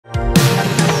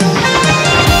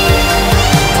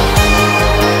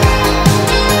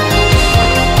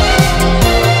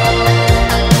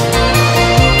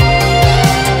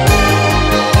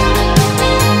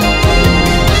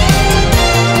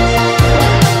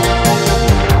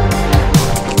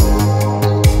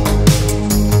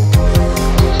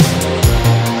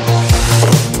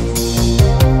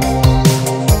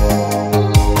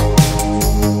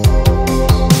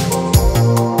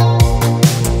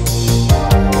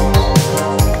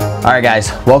Alright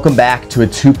guys, welcome back to a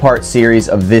two-part series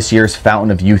of this year's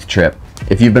Fountain of Youth trip.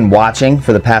 If you've been watching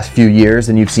for the past few years,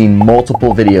 then you've seen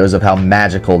multiple videos of how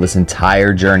magical this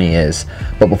entire journey is.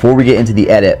 But before we get into the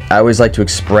edit, I always like to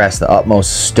express the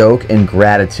utmost stoke and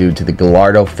gratitude to the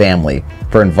Gallardo family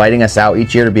for inviting us out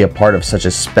each year to be a part of such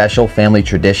a special family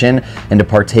tradition and to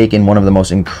partake in one of the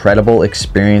most incredible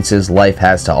experiences life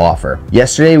has to offer.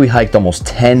 Yesterday we hiked almost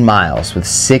 10 miles with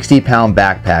 60-pound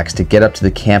backpacks to get up to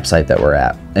the campsite that we're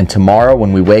at. And tomorrow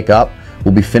when we wake up,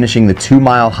 we'll be finishing the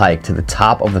 2-mile hike to the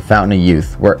top of the Fountain of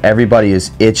Youth, where everybody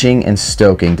is itching and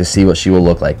stoking to see what she will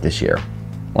look like this year.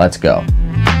 Let's go.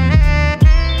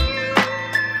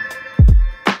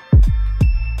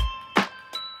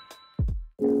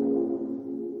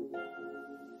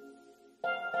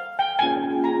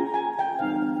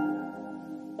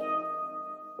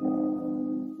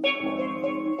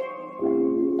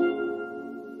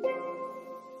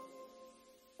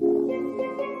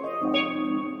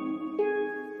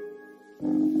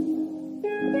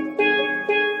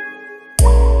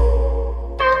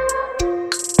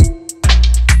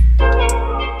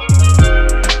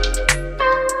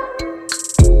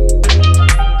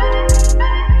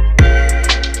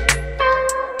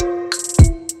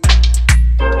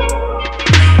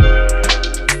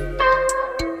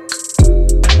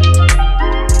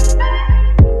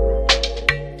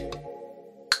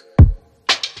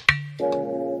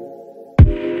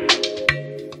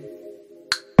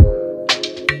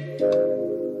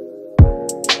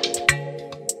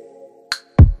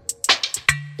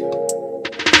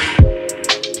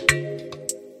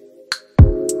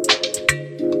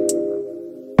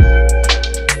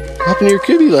 What happened to your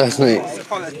kitty last night?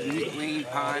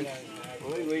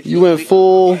 You went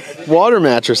full water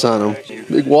mattress on him.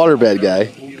 Big waterbed guy.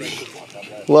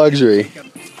 Luxury.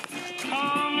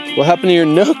 What happened to your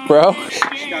nook, bro?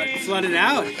 Got flooded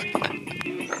out.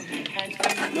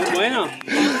 No bueno.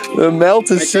 The melt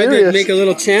is serious. I tried to make a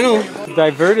little channel,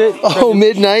 divert it. Oh,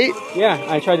 midnight? Yeah,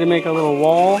 I tried to make a little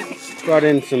wall, brought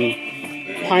in some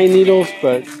pine needles,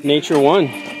 but nature won.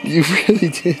 You really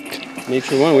did.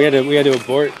 Nature won. We had to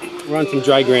abort. We're on some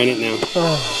dry granite now.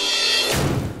 Oh.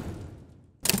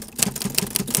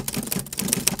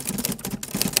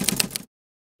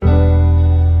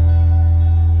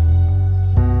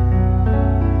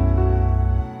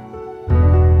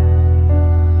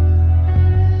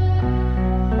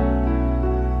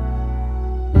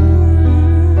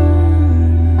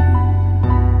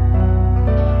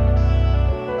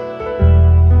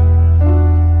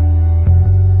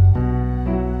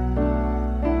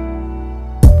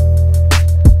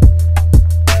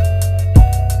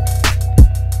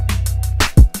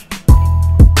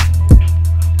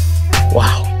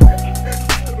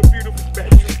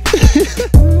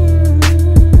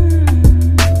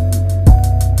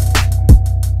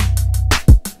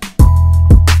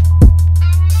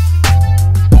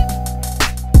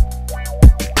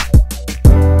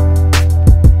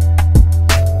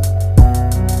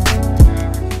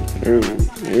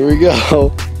 Here we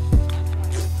go.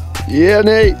 Yeah,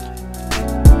 Nate.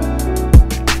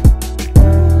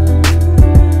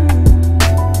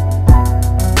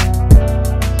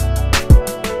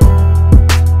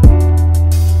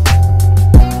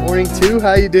 Morning 2,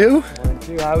 how you do? Morning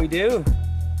 2, how we do?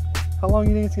 How long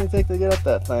do you think it's gonna take to get up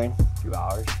that thing? 2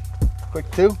 hours. Quick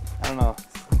 2? I don't know.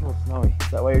 It's a little snowy.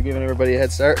 Is that why you're giving everybody a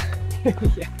head start?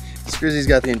 Yeah. Scrizzy's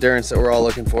got the endurance that we're all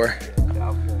looking for.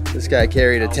 This guy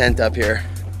carried a tent up here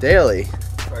daily.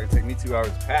 It's probably gonna take me 2 hours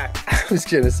to pack. I was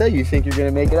gonna say, you think you're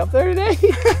gonna make it up there today?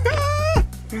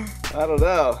 I don't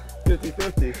know.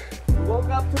 50-50. Woke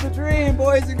up to the dream,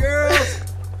 boys and girls.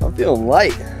 I'm feeling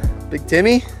light. Big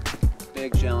Timmy?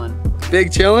 Big chillin'.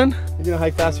 Big chillin'? You're gonna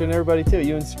hike faster than everybody too.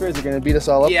 You and Scriz Are gonna beat us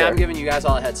all up Yeah, there. I'm giving you guys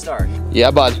all a head start.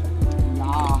 Yeah, bud.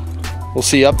 Nah. We'll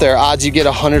see you up there. Odds you get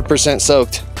 100%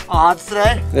 soaked. Odds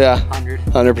today? Yeah. 100.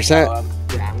 100%.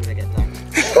 Yeah, I'm gonna get there.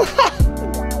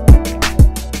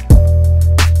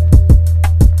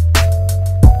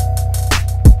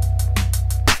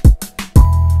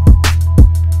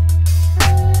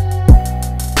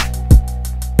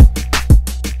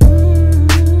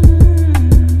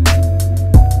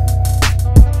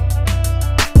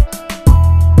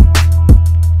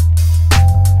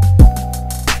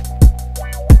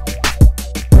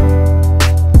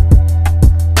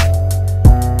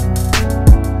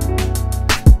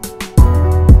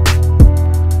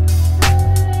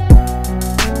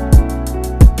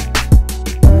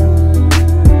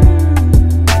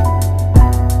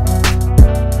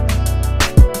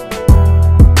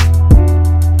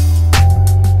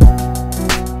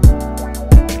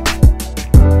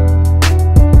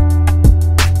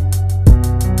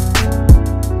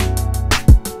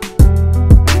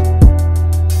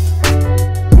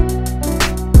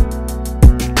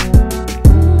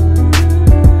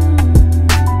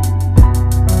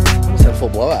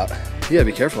 You gotta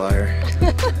be careful out here.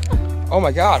 Oh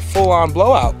my God, full on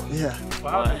blowout. Yeah.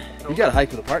 Wow. You gotta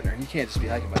hike with a partner. You can't just be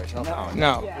hiking by yourself.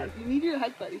 No. Yeah, you need your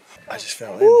hike buddies. I just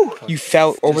fell in. You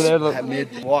fell over there. At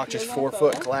mid walk, just 4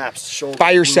 foot collapsed. Shoulder.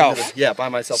 By yourself? Yeah, by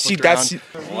myself. See, that's. You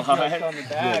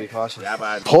gotta be cautious.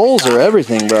 Poles are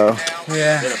everything, bro.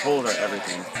 Yeah. The poles are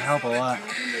everything. Help a lot.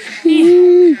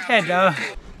 Hey, duh.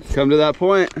 Come to that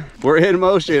point. We're in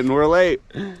motion. We're late.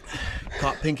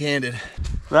 Caught pink-handed.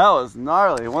 That was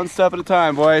gnarly. One step at a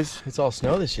time, boys. It's all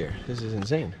snow this year. This is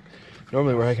insane.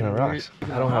 Normally we're hiking on rocks.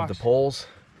 I don't have the poles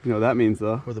You know what that means,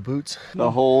 though? or the boots. The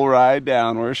whole ride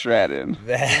down, we're shredding.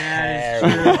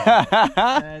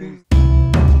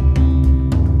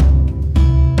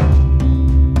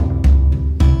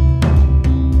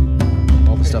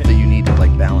 All the stuff that you need to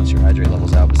like balance your hydrate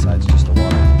levels out besides just the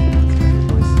water.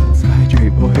 Let's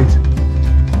hydrate, boys.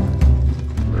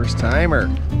 First timer.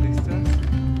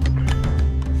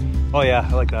 Oh yeah,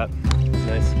 I like that. That's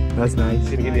nice. That's nice. It's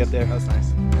gonna get me up there. That's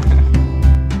nice.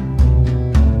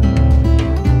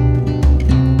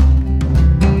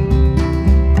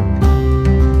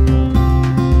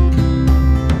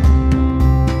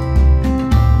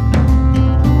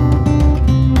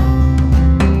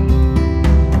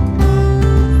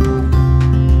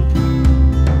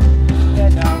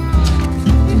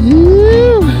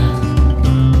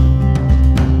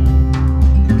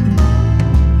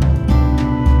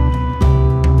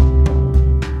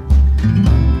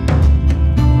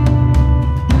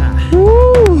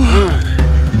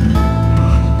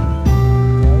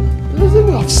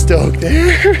 Stoked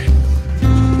there.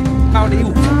 How old are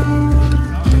you?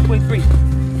 23.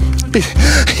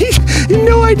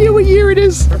 No idea what year it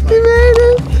is. He made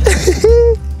it.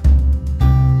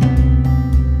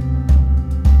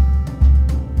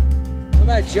 What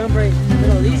about jump right in the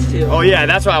middle of these two? Oh yeah,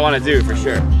 that's what I want to do for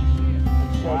sure.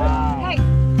 Hey.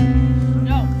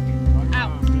 No.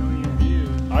 Out.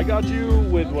 I got you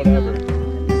with whatever.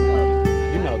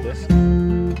 You know this.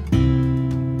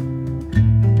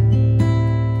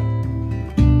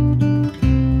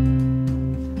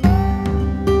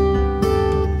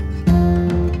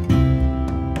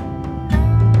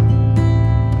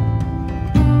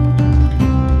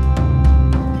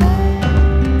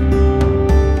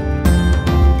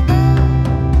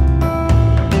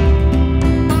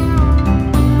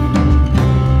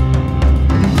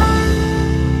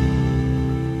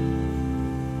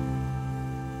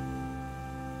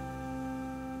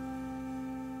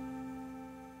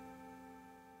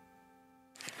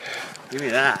 Give me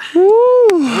that.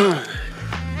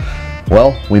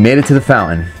 Well, we made it to the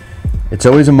fountain. It's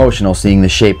always emotional seeing the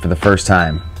shape for the first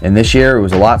time, and this year it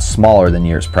was a lot smaller than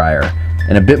years prior,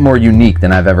 and a bit more unique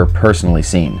than I've ever personally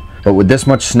seen. But with this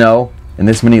much snow and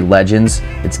this many legends,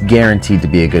 it's guaranteed to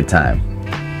be a good time.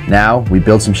 Now, we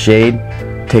build some shade,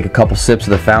 take a couple sips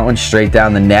of the fountain straight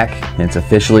down the neck, and it's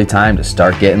officially time to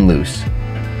start getting loose.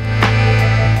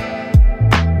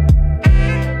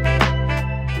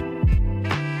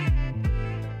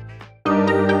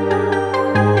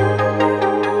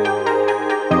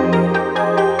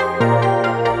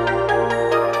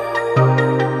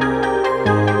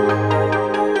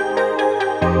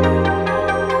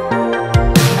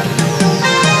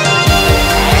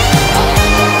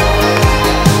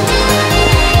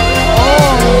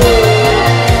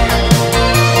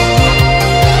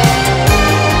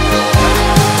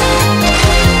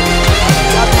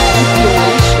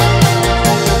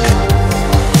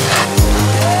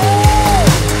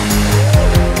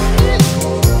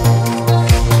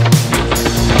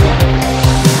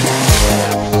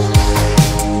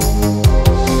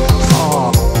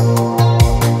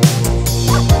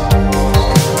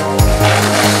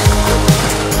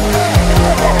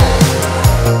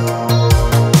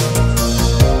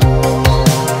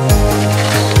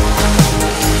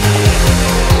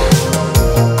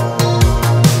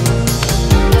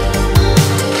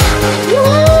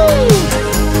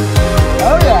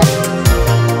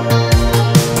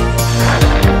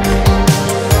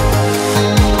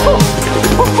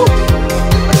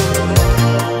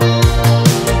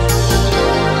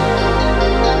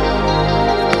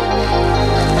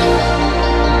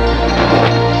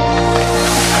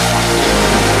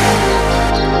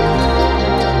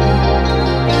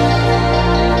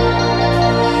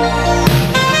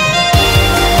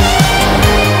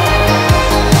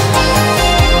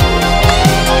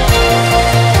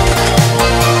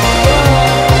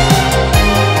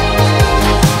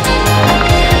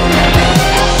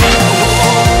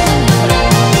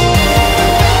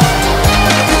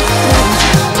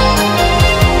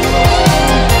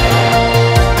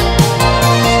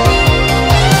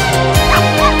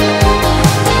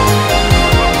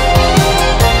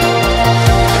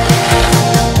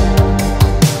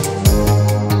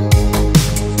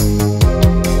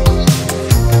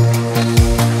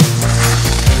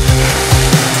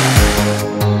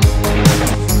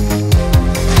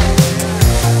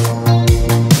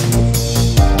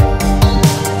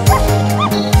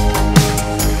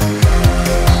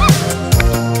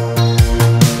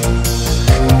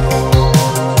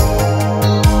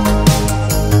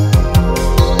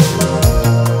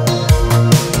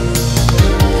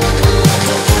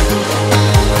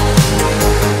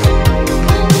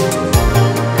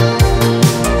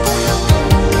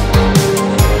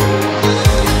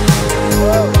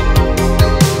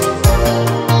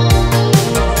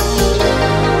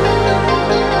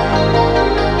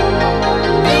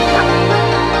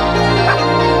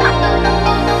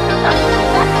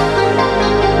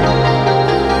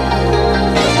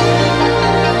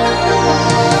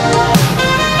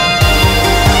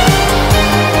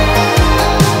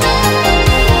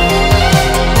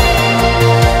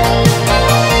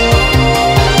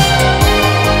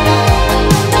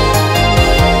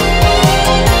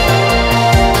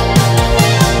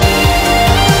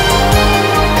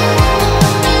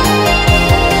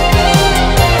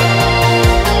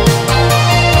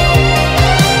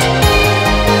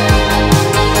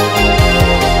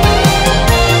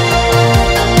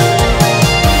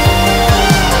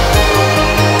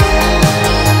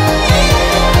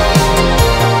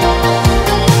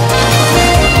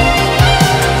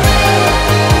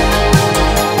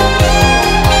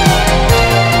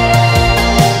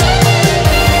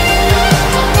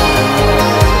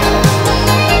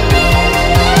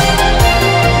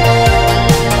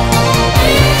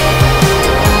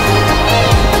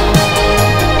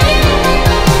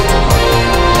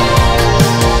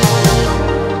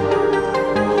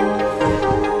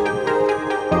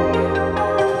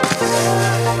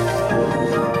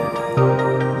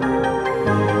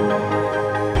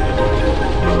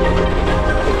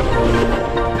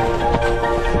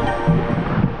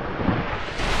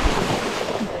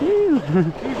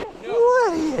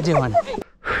 What are you doing?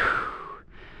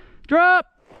 Drop!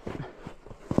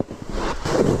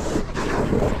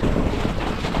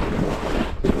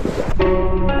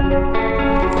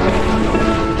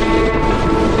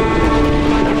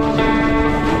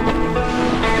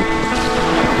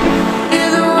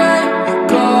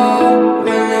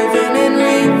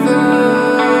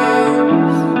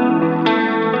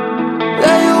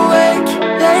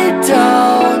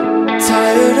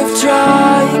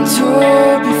 Trying to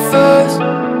be first,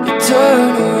 you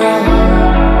turn around.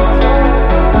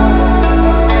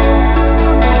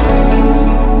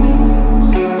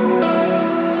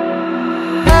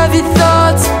 Heavy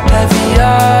thoughts, heavy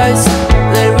eyes,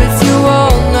 lay with you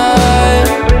all night.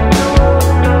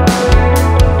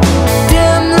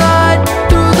 Dim light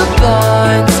through the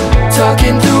blinds,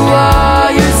 talking through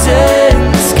wires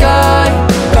in the sky.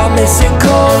 Promising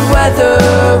cold weather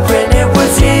when it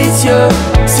was easier.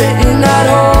 Sitting at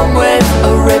home with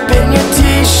a rip in your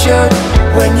t-shirt.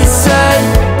 When you said,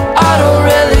 I don't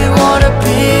really wanna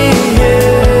be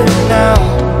here now.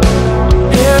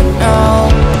 Here now,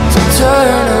 so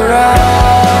turn around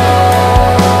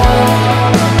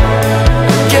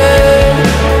again.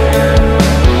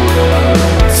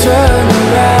 Turn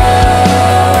around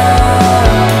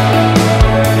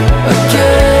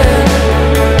again.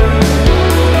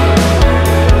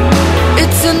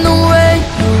 It's in the way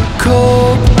you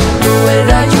cope, the way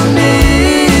that you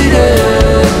need it.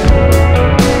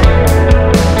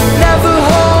 Never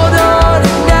hold on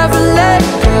and never let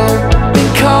go. Be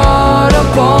caught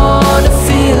up on a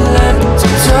feeling. So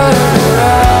turn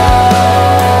around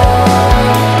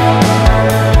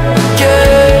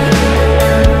again.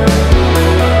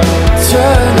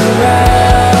 Turn around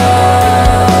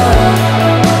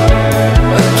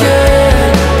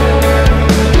again.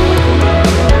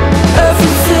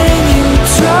 Everything you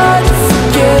tried to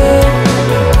forget,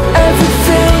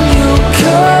 everything you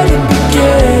couldn't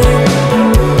begin,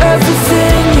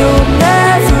 everything you'll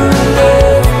never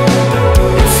live,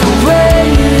 it's the way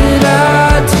it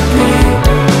had to be.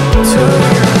 Turn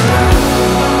around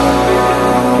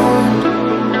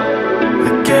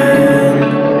again.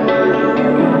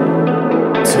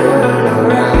 Turn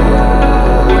around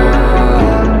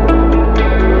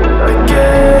again.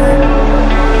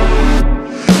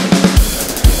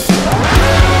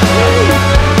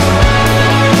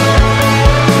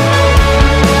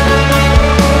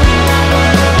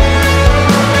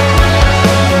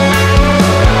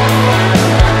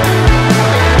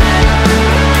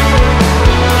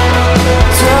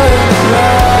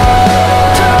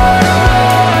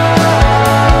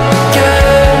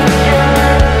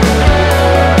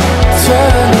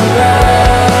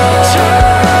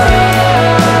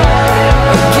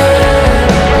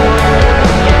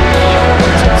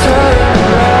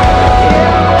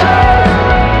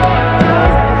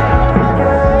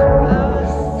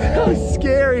 That was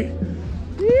scary.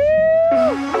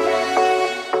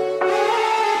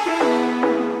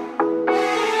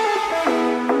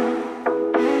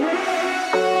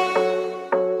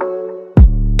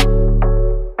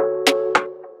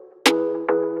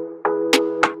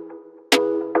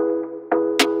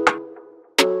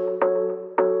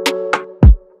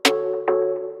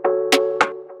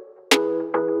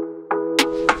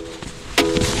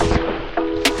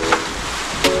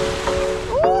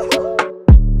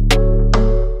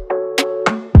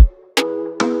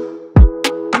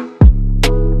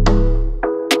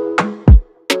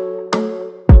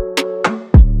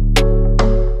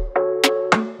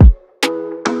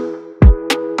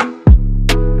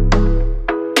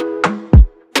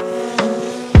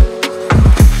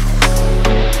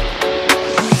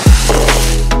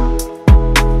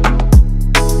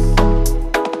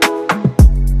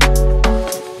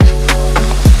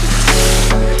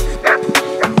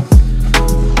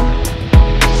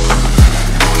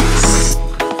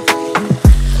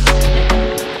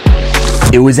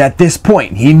 It was at this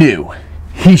point he knew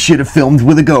he should have filmed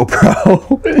with a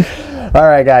GoPro.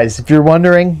 Alright guys, if you're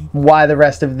wondering why the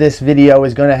rest of this video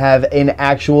is going to have an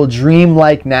actual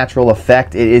dream-like natural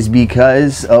effect, it is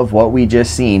because of what we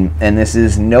just seen. And this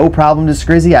is no problem to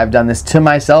Scrizzy. I've done this to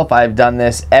myself. I've done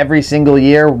this every single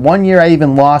year. One year I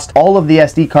even lost all of the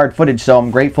SD card footage, so I'm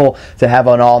grateful to have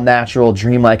an all-natural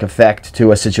dream-like effect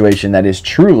to a situation that is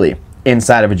truly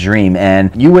inside of a dream. And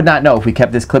you would not know if we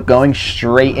kept this clip going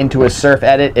straight into a surf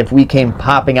edit, if we came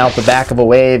popping out the back of a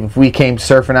wave, if we came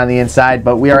surfing on the inside,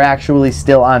 but we are actually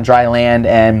still on dry land,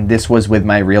 and this was with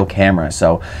my real camera.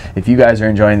 So if you guys are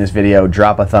enjoying this video,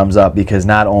 drop a thumbs up, because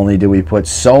not only do we put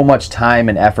so much time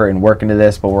and effort and work into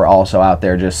this, but we're also out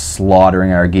there just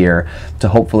slaughtering our gear to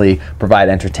hopefully provide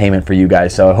entertainment for you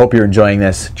guys. So I hope you're enjoying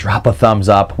this. Drop a thumbs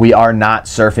up. We are not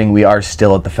surfing, we are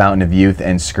still at the Fountain of Youth,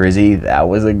 and Scrizzy, that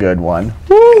was a good one.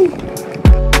 Woo!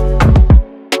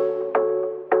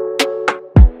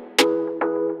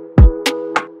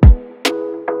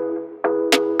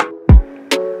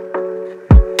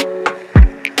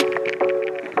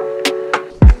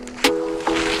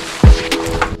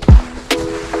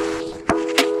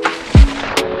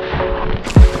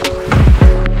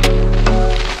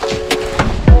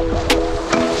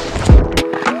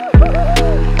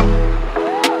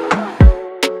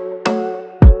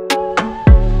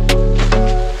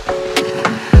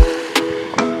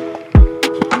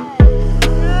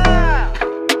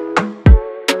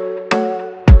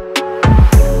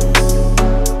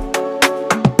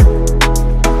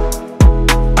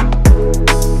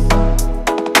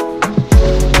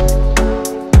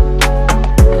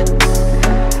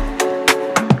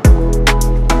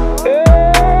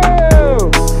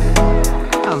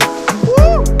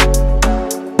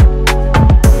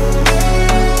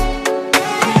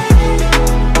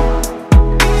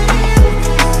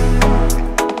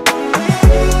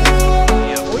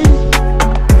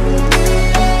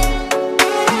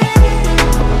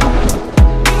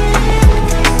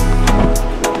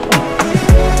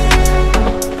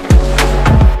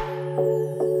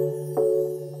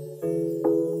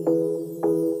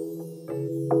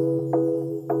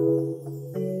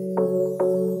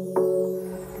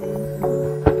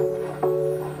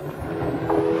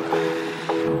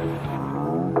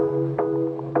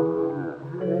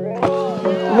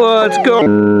 Let's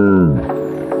go.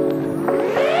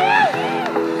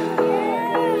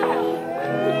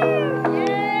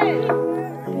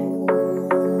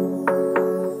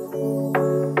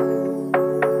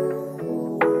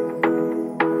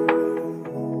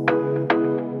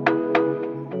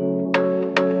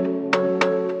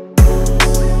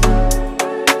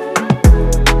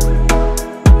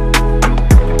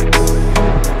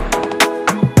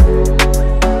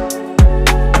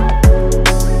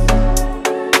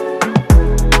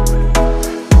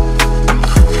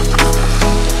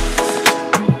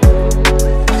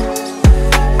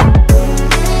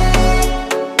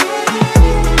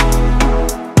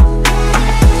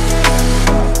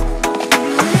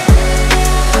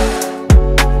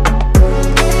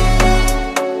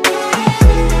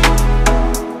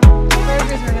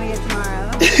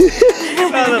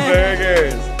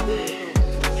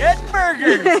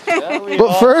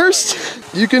 But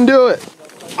first, you can do it.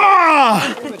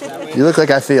 Ah! You look like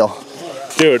I feel.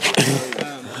 Dude.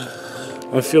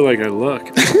 I feel like I look.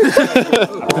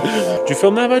 Did you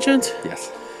film that by chance?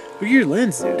 Yes. Look at your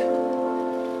lens, dude.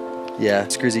 Yeah,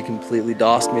 Scrizzy completely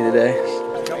dossed me today.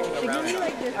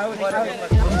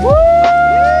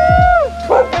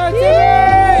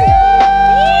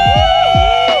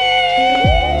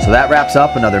 So that wraps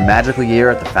up another magical year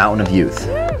at the Fountain of Youth.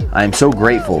 I am so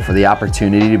grateful for the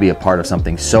opportunity to be a part of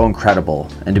something so incredible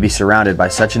and to be surrounded by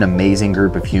such an amazing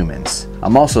group of humans.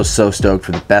 I'm also so stoked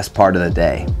for the best part of the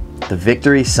day, the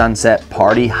Victory Sunset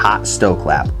Party Hot Stoke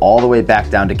Lap all the way back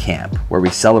down to camp, where we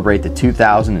celebrate the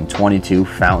 2022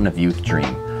 Fountain of Youth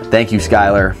dream. Thank you,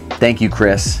 Skylar, thank you,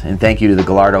 Chris, and thank you to the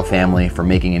Gallardo family for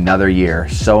making another year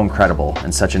so incredible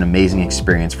and such an amazing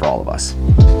experience for all of us.